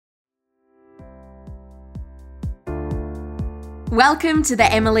Welcome to the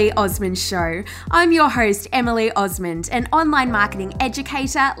Emily Osmond Show. I'm your host, Emily Osmond, an online marketing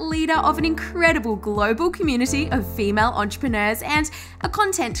educator, leader of an incredible global community of female entrepreneurs, and a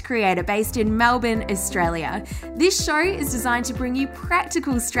content creator based in Melbourne, Australia. This show is designed to bring you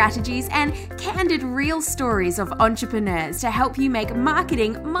practical strategies and candid real stories of entrepreneurs to help you make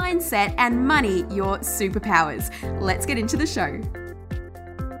marketing, mindset, and money your superpowers. Let's get into the show.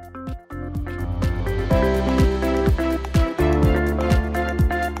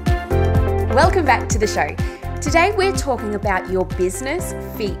 Welcome back to the show. Today we're talking about your business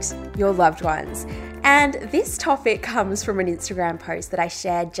feat your loved ones. And this topic comes from an Instagram post that I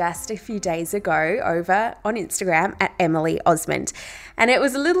shared just a few days ago over on Instagram at Emily Osmond. And it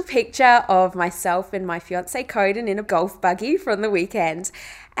was a little picture of myself and my fiance Coden in a golf buggy from the weekend.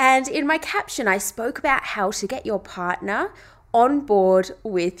 And in my caption, I spoke about how to get your partner on board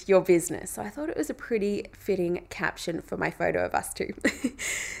with your business. So I thought it was a pretty fitting caption for my photo of us too.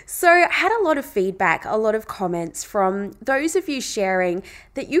 So I had a lot of feedback, a lot of comments from those of you sharing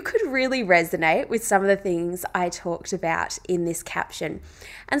that you could really resonate with some of the things I talked about in this caption.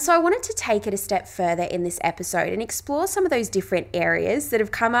 And so I wanted to take it a step further in this episode and explore some of those different areas that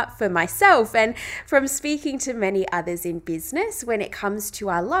have come up for myself and from speaking to many others in business when it comes to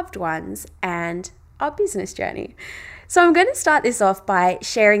our loved ones and our business journey. So I'm going to start this off by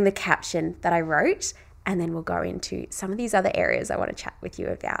sharing the caption that I wrote, and then we'll go into some of these other areas I want to chat with you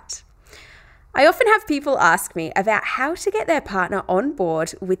about. I often have people ask me about how to get their partner on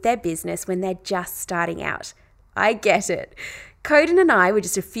board with their business when they're just starting out. I get it. Coden and I were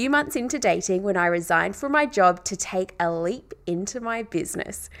just a few months into dating when I resigned from my job to take a leap into my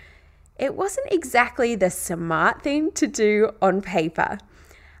business. It wasn't exactly the smart thing to do on paper.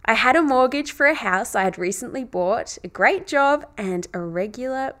 I had a mortgage for a house I had recently bought, a great job, and a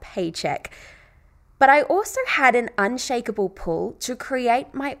regular paycheck. But I also had an unshakable pull to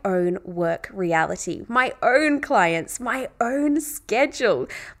create my own work reality, my own clients, my own schedule,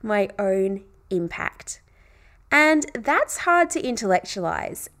 my own impact. And that's hard to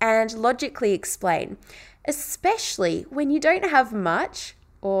intellectualize and logically explain, especially when you don't have much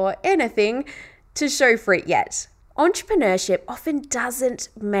or anything to show for it yet. Entrepreneurship often doesn't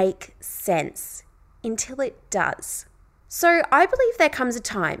make sense until it does. So I believe there comes a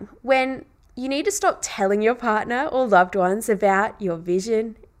time when you need to stop telling your partner or loved ones about your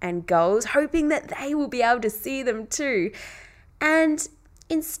vision and goals, hoping that they will be able to see them too, and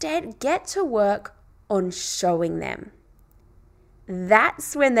instead get to work on showing them.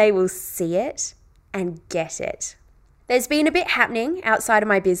 That's when they will see it and get it. There's been a bit happening outside of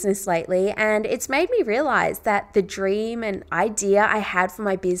my business lately, and it's made me realize that the dream and idea I had for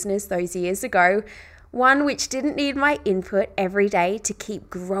my business those years ago, one which didn't need my input every day to keep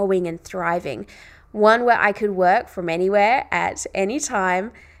growing and thriving, one where I could work from anywhere at any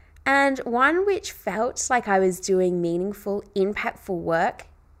time, and one which felt like I was doing meaningful, impactful work,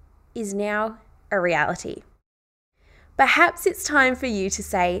 is now a reality. Perhaps it's time for you to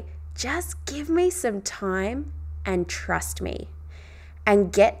say, just give me some time and trust me,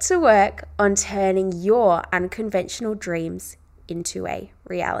 and get to work on turning your unconventional dreams into a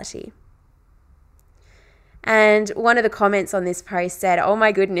reality. And one of the comments on this post said, "Oh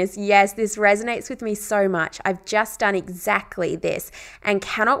my goodness, yes, this resonates with me so much. I've just done exactly this and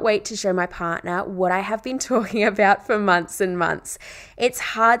cannot wait to show my partner what I have been talking about for months and months. It's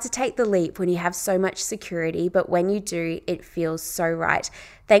hard to take the leap when you have so much security, but when you do, it feels so right.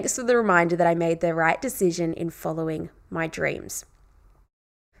 Thanks for the reminder that I made the right decision in following my dreams."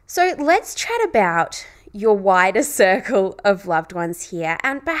 So let's chat about your wider circle of loved ones here,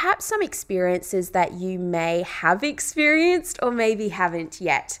 and perhaps some experiences that you may have experienced or maybe haven't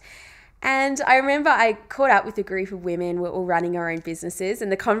yet. And I remember I caught up with a group of women. We're all running our own businesses,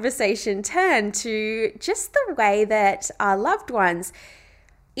 and the conversation turned to just the way that our loved ones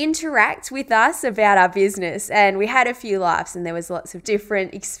interact with us about our business. And we had a few laughs, and there was lots of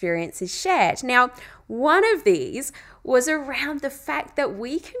different experiences shared. Now, one of these was around the fact that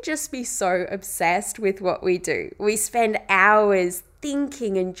we can just be so obsessed with what we do. We spend hours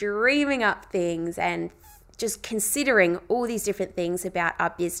thinking and dreaming up things and just considering all these different things about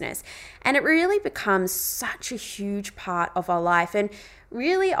our business. And it really becomes such a huge part of our life. And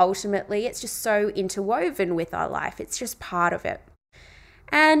really, ultimately, it's just so interwoven with our life. It's just part of it.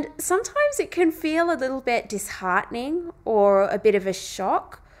 And sometimes it can feel a little bit disheartening or a bit of a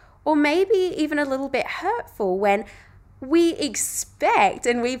shock, or maybe even a little bit hurtful when we expect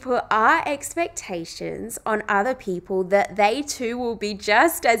and we put our expectations on other people that they too will be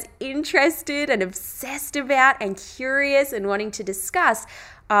just as interested and obsessed about and curious and wanting to discuss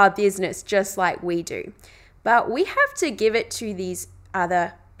our business just like we do. but we have to give it to these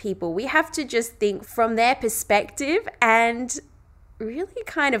other people. We have to just think from their perspective and really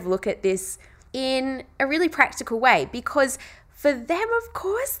kind of look at this in a really practical way, because for them, of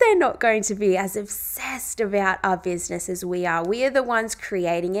course, they're not going to be as obsessed about our business as we are. We are the ones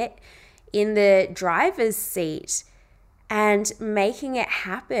creating it in the driver's seat and making it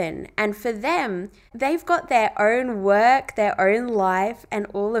happen. And for them, they've got their own work, their own life, and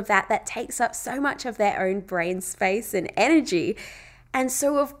all of that takes up so much of their own brain space and energy. And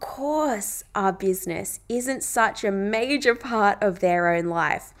so, of course, our business isn't such a major part of their own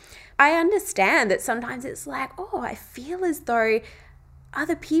life. I understand that sometimes it's like, oh, I feel as though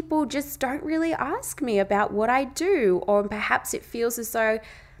other people just don't really ask me about what I do. Or perhaps it feels as though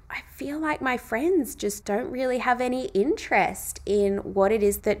I feel like my friends just don't really have any interest in what it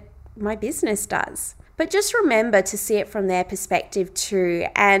is that my business does. But just remember to see it from their perspective too,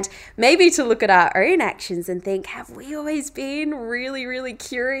 and maybe to look at our own actions and think, have we always been really, really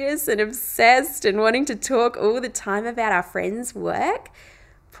curious and obsessed and wanting to talk all the time about our friends' work?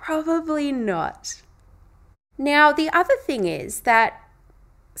 Probably not. Now, the other thing is that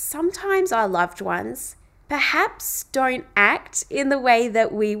sometimes our loved ones perhaps don't act in the way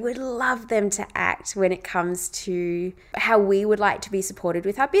that we would love them to act when it comes to how we would like to be supported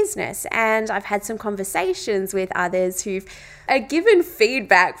with our business. And I've had some conversations with others who've given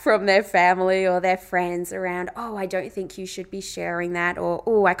feedback from their family or their friends around, oh, I don't think you should be sharing that, or,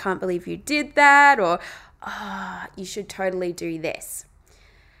 oh, I can't believe you did that, or, oh, you should totally do this.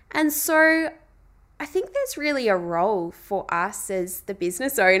 And so I think there's really a role for us as the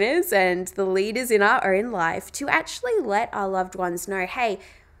business owners and the leaders in our own life to actually let our loved ones know, hey,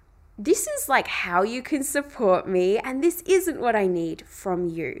 this is like how you can support me, and this isn't what I need from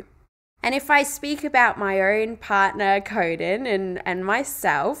you. And if I speak about my own partner, Coden, and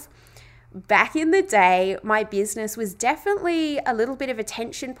myself, back in the day, my business was definitely a little bit of a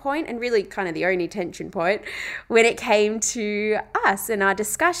tension point, and really kind of the only tension point when it came to us and our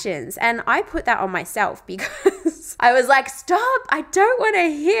discussions. And I put that on myself because I was like, stop, I don't want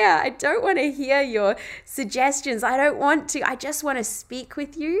to hear your suggestions. I just want to speak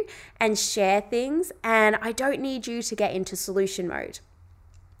with you and share things, and I don't need you to get into solution mode.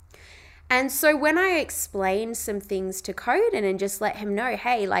 And so when I explained some things to Coden and just let him know,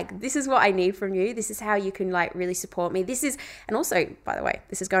 hey, like, this is what I need from you. This is how you can like really support me. And also, by the way,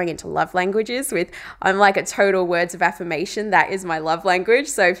 this is going into love languages I'm like a total words of affirmation. That is my love language.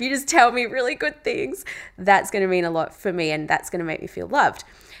 So if you just tell me really good things, that's going to mean a lot for me, and that's going to make me feel loved.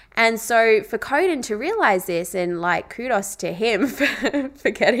 And so for Coden to realize this, and like kudos to him for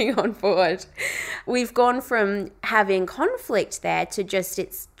getting on board, we've gone from having conflict there to just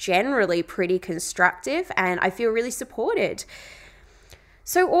it's generally pretty constructive, and I feel really supported.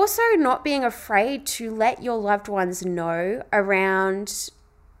 So also not being afraid to let your loved ones know around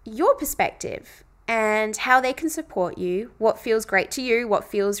your perspective and how they can support you, what feels great to you, what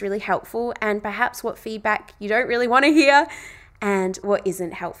feels really helpful, and perhaps what feedback you don't really want to hear, and what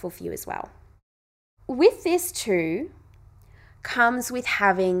isn't helpful for you as well. With this too comes with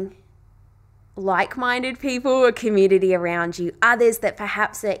having like-minded people, a community around you, others that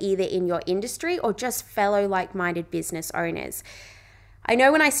perhaps are either in your industry or just fellow like-minded business owners. I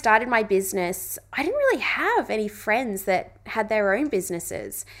know when I started my business, I didn't really have any friends that had their own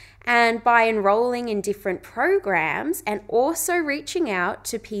businesses. And by enrolling in different programs and also reaching out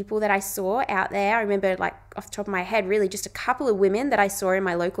to people that I saw out there, I remember like off the top of my head, really just a couple of women that I saw in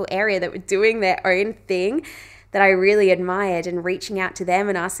my local area that were doing their own thing that I really admired, and reaching out to them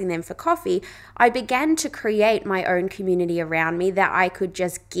and asking them for coffee, I began to create my own community around me that I could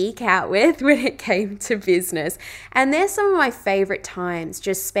just geek out with when it came to business. And they're some of my favorite times,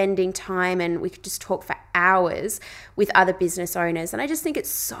 just spending time, and we could just talk for hours with other business owners. And I just think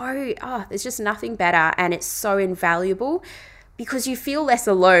it's there's just nothing better, and it's so invaluable because you feel less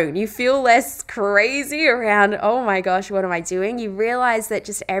alone. You feel less crazy around, oh my gosh, what am I doing? You realize that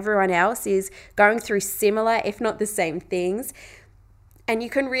just everyone else is going through similar, if not the same things. And you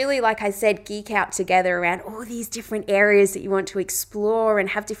can really, like I said, geek out together around all these different areas that you want to explore and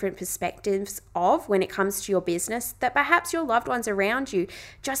have different perspectives of when it comes to your business that perhaps your loved ones around you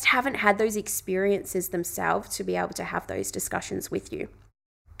just haven't had those experiences themselves to be able to have those discussions with you.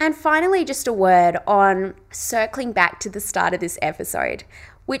 And finally, just a word on circling back to the start of this episode,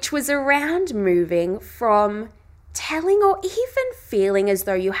 which was around moving from telling or even feeling as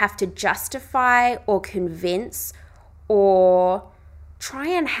though you have to justify or convince or try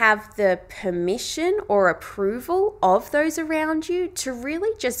and have the permission or approval of those around you to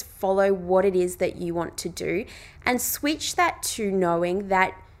really just follow what it is that you want to do, and switch that to knowing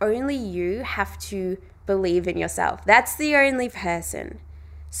that only you have to believe in yourself. That's the only person.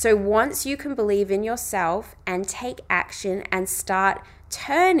 So once you can believe in yourself and take action and start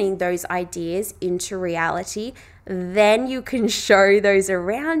turning those ideas into reality, then you can show those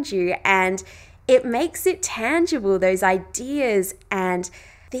around you, and it makes it tangible. Those ideas and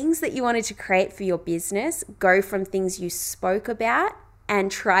things that you wanted to create for your business go from things you spoke about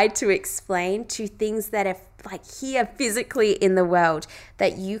and tried to explain to things that are like here physically in the world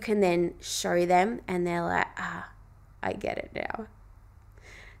that you can then show them, and they're like, I get it now.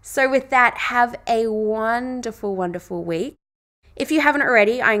 So with that, have a wonderful, wonderful week. If you haven't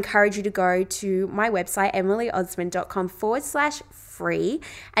already, I encourage you to go to my website, emilyosmond.com/free,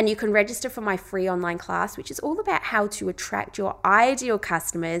 and you can register for my free online class, which is all about how to attract your ideal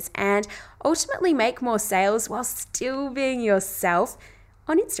customers and ultimately make more sales while still being yourself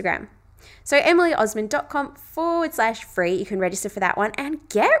on Instagram. So emilyosmond.com/free, you can register for that one, and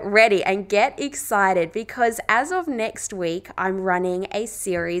get ready and get excited, because as of next week, I'm running a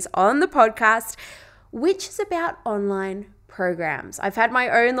series on the podcast, which is about online programs. I've had my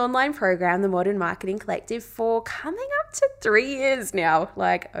own online program, the Modern Marketing Collective, for coming up to 3 years now.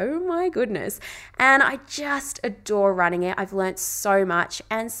 Like, oh my goodness. And I just adore running it. I've learned so much.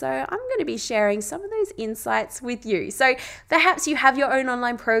 And so I'm going to be sharing some of those insights with you. So perhaps you have your own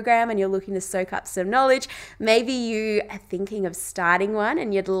online program and you're looking to soak up some knowledge. Maybe you are thinking of starting one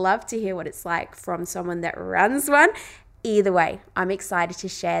and you'd love to hear what it's like from someone that runs one. Either way, I'm excited to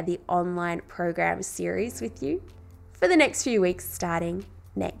share the online program series with you for the next few weeks, starting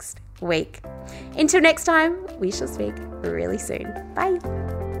next week. Until next time, we shall speak really soon. Bye.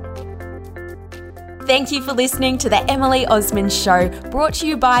 Thank you for listening to the Emily Osmond Show, brought to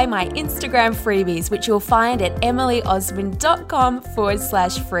you by my Instagram freebies, which you'll find at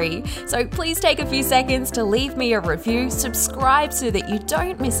emilyosmond.com/free. So please take a few seconds to leave me a review, subscribe so that you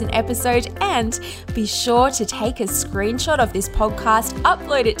don't miss an episode, and be sure to take a screenshot of this podcast,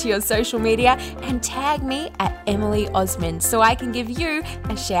 upload it to your social media, and tag me at Emily Osmond so I can give you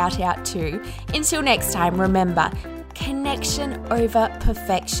a shout out too. Until next time, remember, connection over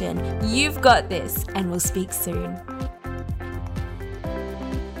perfection. You've got this, and we'll speak soon.